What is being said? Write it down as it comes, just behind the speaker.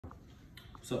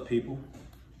What's up, people?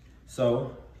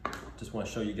 So, just want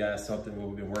to show you guys something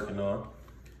we've been working on.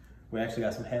 We actually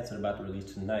got some hats that are about to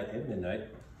release tonight at midnight,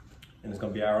 and it's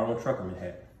going to be our own truckerman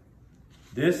hat.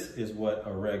 This is what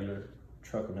a regular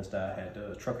truckerman style hat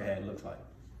does. Trucker hat looks like.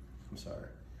 I'm sorry.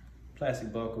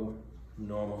 Plastic buckle,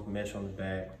 normal mesh on the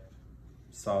back,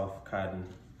 soft cotton,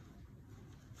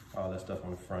 all that stuff on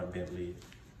the front, bent lead.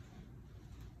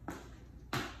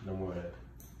 No more of that.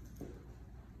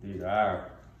 These are our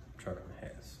truckerman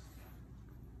hats.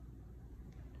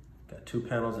 Got 2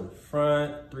 panels in the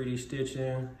front, 3D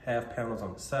stitching, half panels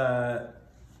on the side,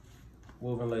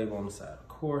 woven label on the side, of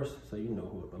course, so you know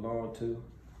who it belonged to.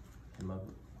 And my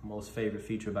most favorite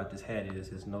feature about this hat is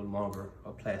it's no longer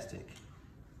a plastic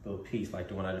little piece like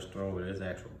the one I just threw over there. It's an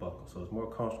actual buckle, so it's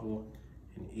more comfortable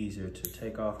and easier to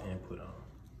take off and put on.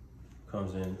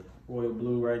 Comes in royal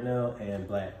blue right now and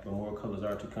black, but more colors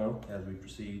are to come as we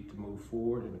proceed to move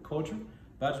forward in the culture.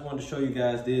 But I just wanted to show you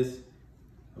guys this,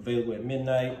 available at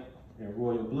midnight in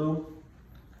royal blue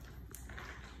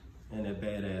and that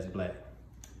badass black.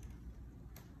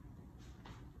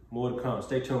 More to come.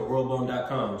 Stay tuned.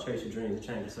 Royalbone.com. Chase your dreams and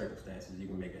change your circumstances. You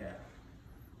can make it happen.